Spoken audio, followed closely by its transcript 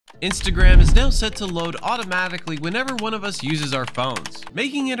Instagram is now set to load automatically whenever one of us uses our phones,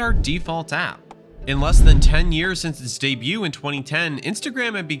 making it our default app. In less than 10 years since its debut in 2010,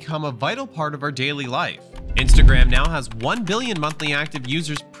 Instagram had become a vital part of our daily life. Instagram now has 1 billion monthly active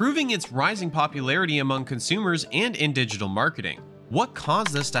users, proving its rising popularity among consumers and in digital marketing. What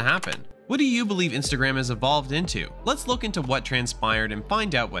caused this to happen? What do you believe Instagram has evolved into? Let's look into what transpired and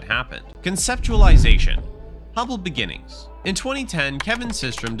find out what happened. Conceptualization. Humble beginnings. In 2010, Kevin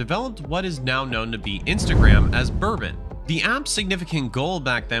Systrom developed what is now known to be Instagram as Bourbon. The app's significant goal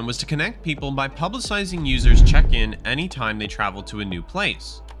back then was to connect people by publicizing users' check-in anytime they traveled to a new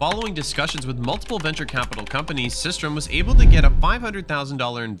place. Following discussions with multiple venture capital companies, Systrom was able to get a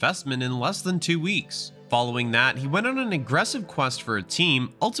 $500,000 investment in less than 2 weeks. Following that, he went on an aggressive quest for a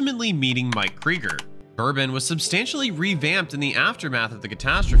team, ultimately meeting Mike Krieger. Bourbon was substantially revamped in the aftermath of the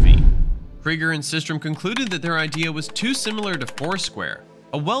catastrophe. Krieger and Systrom concluded that their idea was too similar to Foursquare,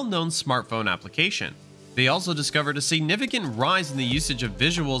 a well-known smartphone application. They also discovered a significant rise in the usage of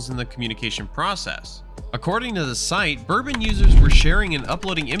visuals in the communication process. According to the site, Bourbon users were sharing and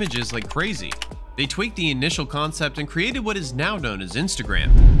uploading images like crazy. They tweaked the initial concept and created what is now known as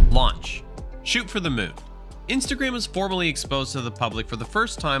Instagram. Launch. Shoot for the moon. Instagram was formally exposed to the public for the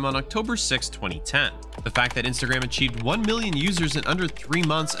first time on October 6, 2010. The fact that Instagram achieved 1 million users in under 3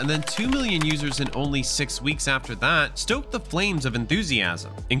 months and then 2 million users in only 6 weeks after that stoked the flames of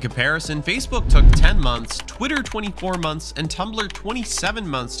enthusiasm. In comparison, Facebook took 10 months, Twitter 24 months, and Tumblr 27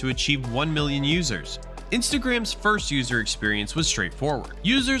 months to achieve 1 million users. Instagram's first user experience was straightforward.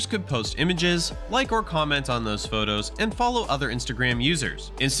 Users could post images, like or comment on those photos, and follow other Instagram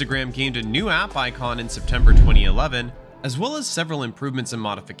users. Instagram gained a new app icon in September 2011, as well as several improvements and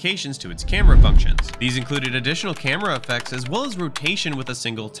modifications to its camera functions. These included additional camera effects as well as rotation with a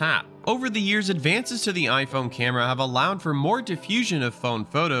single tap. Over the years, advances to the iPhone camera have allowed for more diffusion of phone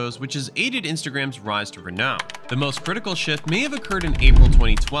photos, which has aided Instagram's rise to renown. The most critical shift may have occurred in April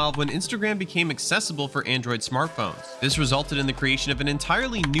 2012 when Instagram became accessible for Android smartphones. This resulted in the creation of an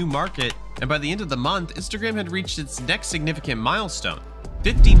entirely new market, and by the end of the month, Instagram had reached its next significant milestone: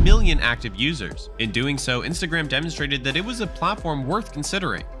 50 million active users. In doing so, Instagram demonstrated that it was a platform worth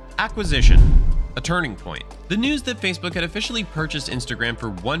considering. Acquisition. A turning point. The news that Facebook had officially purchased Instagram for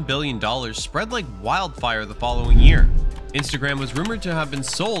 $1 billion spread like wildfire the following year. Instagram was rumored to have been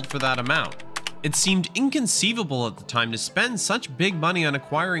sold for that amount. It seemed inconceivable at the time to spend such big money on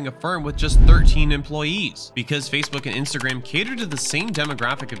acquiring a firm with just 13 employees. Because Facebook and Instagram cater to the same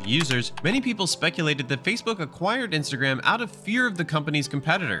demographic of users, many people speculated that Facebook acquired Instagram out of fear of the company's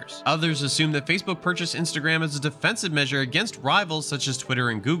competitors. Others assumed that Facebook purchased Instagram as a defensive measure against rivals such as Twitter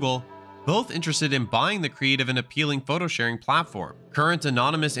and Google, both interested in buying the creative and appealing photo sharing platform. Current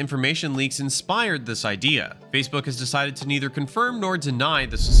anonymous information leaks inspired this idea. Facebook has decided to neither confirm nor deny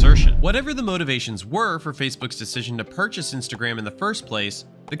this assertion. Whatever the motivations were for Facebook's decision to purchase Instagram in the first place,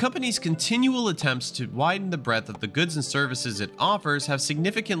 the company's continual attempts to widen the breadth of the goods and services it offers have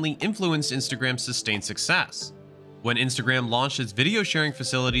significantly influenced Instagram's sustained success. When Instagram launched its video sharing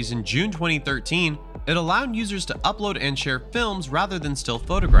facilities in June 2013, it allowed users to upload and share films rather than still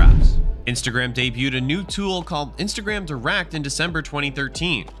photographs. Instagram debuted a new tool called Instagram Direct in December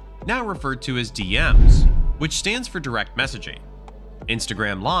 2013, now referred to as DMs, which stands for direct messaging.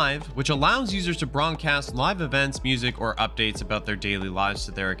 Instagram Live, which allows users to broadcast live events, music, or updates about their daily lives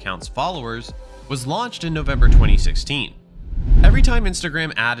to their account's followers, was launched in November 2016. Every time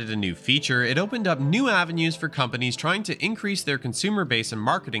Instagram added a new feature, it opened up new avenues for companies trying to increase their consumer base and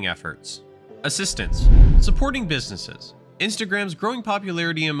marketing efforts. Assistance. Supporting businesses. Instagram's growing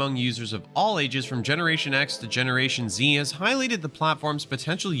popularity among users of all ages from Generation X to Generation Z has highlighted the platform's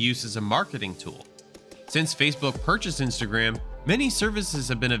potential use as a marketing tool. Since Facebook purchased Instagram, many services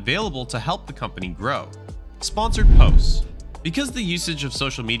have been available to help the company grow. Sponsored posts. Because the usage of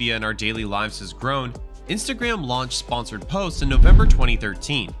social media in our daily lives has grown, Instagram launched sponsored posts in November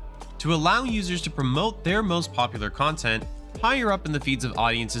 2013 to allow users to promote their most popular content higher up in the feeds of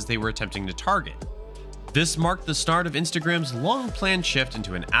audiences they were attempting to target. This marked the start of Instagram's long-planned shift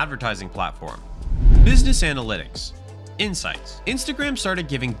into an advertising platform. Business analytics. Insights. Instagram started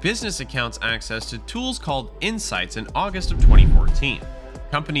giving business accounts access to tools called Insights in August of 2014.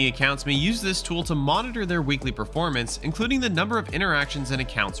 Company accounts may use this tool to monitor their weekly performance, including the number of interactions and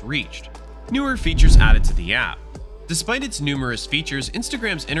accounts reached. Newer features added to the app. Despite its numerous features,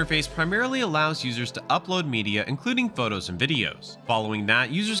 Instagram's interface primarily allows users to upload media, including photos and videos. Following that,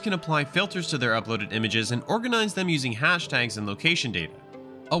 users can apply filters to their uploaded images and organize them using hashtags and location data.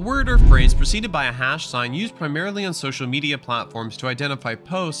 A word or phrase preceded by a hash sign used primarily on social media platforms to identify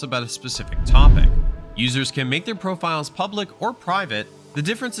posts about a specific topic. Users can make their profiles public or private, The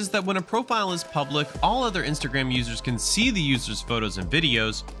difference is that when a profile is public, all other Instagram users can see the user's photos and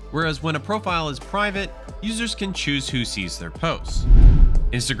videos, whereas when a profile is private, users can choose who sees their posts.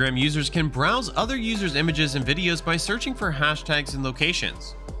 Instagram users can browse other users' images and videos by searching for hashtags and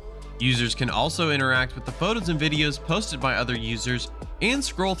locations. Users can also interact with the photos and videos posted by other users and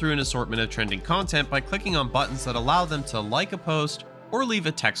scroll through an assortment of trending content by clicking on buttons that allow them to like a post or leave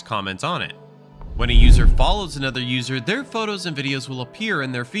a text comment on it. When a user follows another user, their photos and videos will appear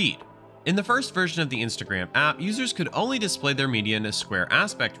in their feed. In the first version of the Instagram app, users could only display their media in a square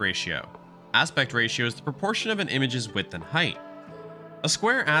aspect ratio. Aspect ratio is the proportion of an image's width and height. A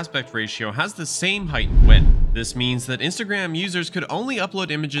square aspect ratio has the same height and width. This means that Instagram users could only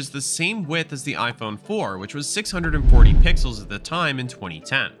upload images the same width as the iPhone 4, which was 640 pixels at the time in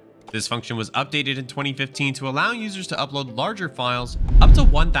 2010. This function was updated in 2015 to allow users to upload larger files up to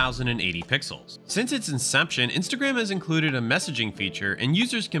 1080 pixels. Since its inception, Instagram has included a messaging feature and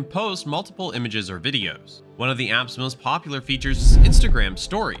users can post multiple images or videos. One of the app's most popular features is Instagram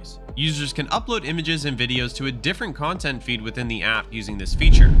Stories. Users can upload images and videos to a different content feed within the app using this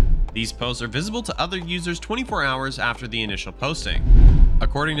feature. These posts are visible to other users 24 hours after the initial posting.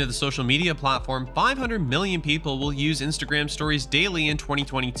 According to the social media platform, 500 million people will use Instagram Stories daily in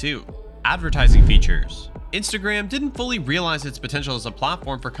 2022. Advertising features. Instagram didn't fully realize its potential as a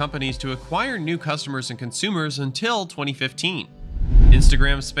platform for companies to acquire new customers and consumers until 2015.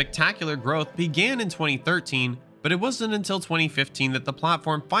 Instagram's spectacular growth began in 2013, but it wasn't until 2015 that the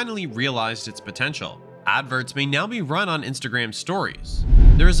platform finally realized its potential. Adverts may now be run on Instagram Stories.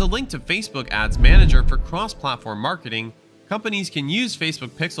 There is a link to Facebook Ads Manager for cross-platform marketing. Companies can use Facebook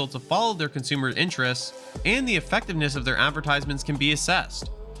Pixel to follow their consumer interests, and the effectiveness of their advertisements can be assessed.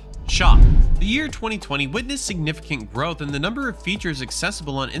 Shop. The year 2020 witnessed significant growth in the number of features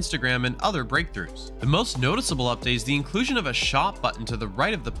accessible on Instagram and other breakthroughs. The most noticeable update is the inclusion of a shop button to the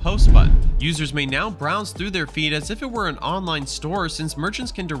right of the post button. Users may now browse through their feed as if it were an online store, since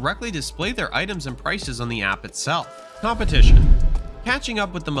merchants can directly display their items and prices on the app itself. Competition. Catching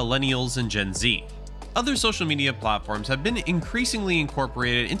up with the millennials and Gen Z. Other social media platforms have been increasingly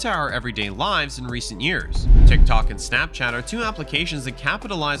incorporated into our everyday lives in recent years. TikTok and Snapchat are two applications that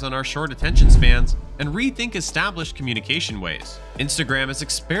capitalize on our short attention spans and rethink established communication ways. Instagram has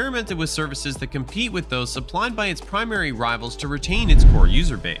experimented with services that compete with those supplied by its primary rivals to retain its core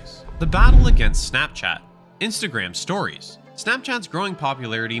user base. The battle against Snapchat. Instagram Stories. Snapchat's growing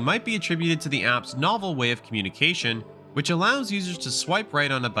popularity might be attributed to the app's novel way of communication, which allows users to swipe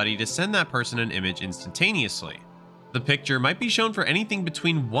right on a buddy to send that person an image instantaneously. The picture might be shown for anything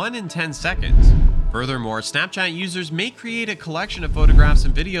between 1 and 10 seconds. Furthermore, Snapchat users may create a collection of photographs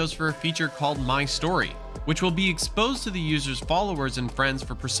and videos for a feature called My Story, which will be exposed to the user's followers and friends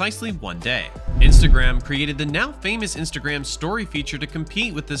for precisely 1 day. Instagram created the now famous Instagram Story feature to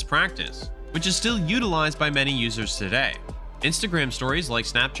compete with this practice, which is still utilized by many users today. Instagram Stories, like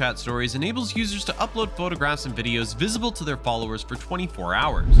Snapchat Stories, enables users to upload photographs and videos visible to their followers for 24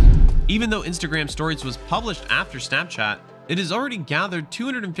 hours. Even though Instagram Stories was published after Snapchat, it has already gathered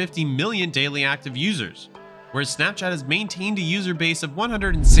 250 million daily active users, whereas Snapchat has maintained a user base of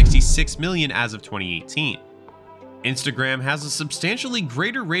 166 million as of 2018. Instagram has a substantially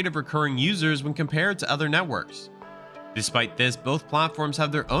greater rate of recurring users when compared to other networks. Despite this, both platforms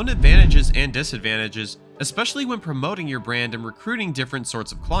have their own advantages and disadvantages, especially when promoting your brand and recruiting different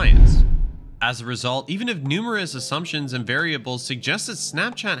sorts of clients. As a result, even if numerous assumptions and variables suggest that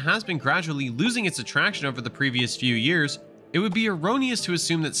Snapchat has been gradually losing its attraction over the previous few years, it would be erroneous to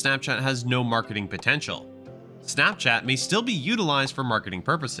assume that Snapchat has no marketing potential. Snapchat may still be utilized for marketing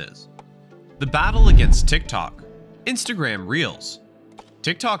purposes. The battle against TikTok. Instagram Reels.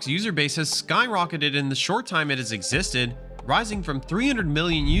 TikTok's user base has skyrocketed in the short time it has existed, rising from 300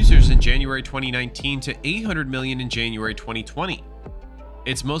 million users in January 2019 to 800 million in January 2020.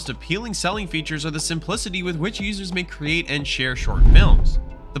 Its most appealing selling features are the simplicity with which users may create and share short films,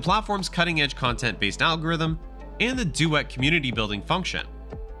 the platform's cutting-edge content-based algorithm, and the Duet community building function.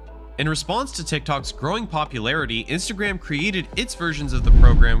 In response to TikTok's growing popularity, Instagram created its versions of the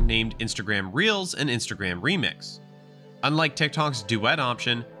program named Instagram Reels and Instagram Remix. Unlike TikTok's Duet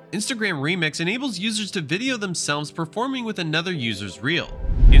option, Instagram Remix enables users to video themselves performing with another user's reel.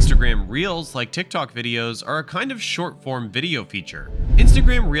 Instagram Reels, like TikTok videos, are a kind of short-form video feature.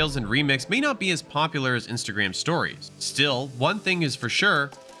 Instagram Reels and Remix may not be as popular as Instagram Stories. Still, one thing is for sure,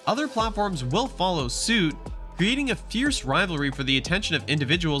 other platforms will follow suit, creating a fierce rivalry for the attention of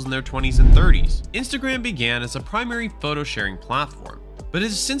individuals in their 20s and 30s. Instagram began as a primary photo-sharing platform, but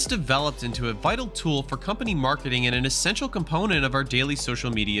has since developed into a vital tool for company marketing and an essential component of our daily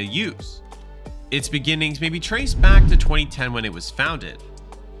social media use. Its beginnings may be traced back to 2010 when it was founded.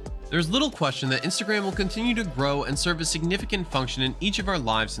 There's little question that Instagram will continue to grow and serve a significant function in each of our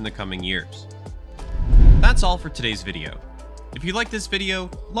lives in the coming years. That's all for today's video. If you like this video,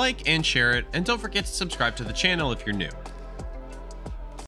 like and share it, and don't forget to subscribe to the channel if you're new.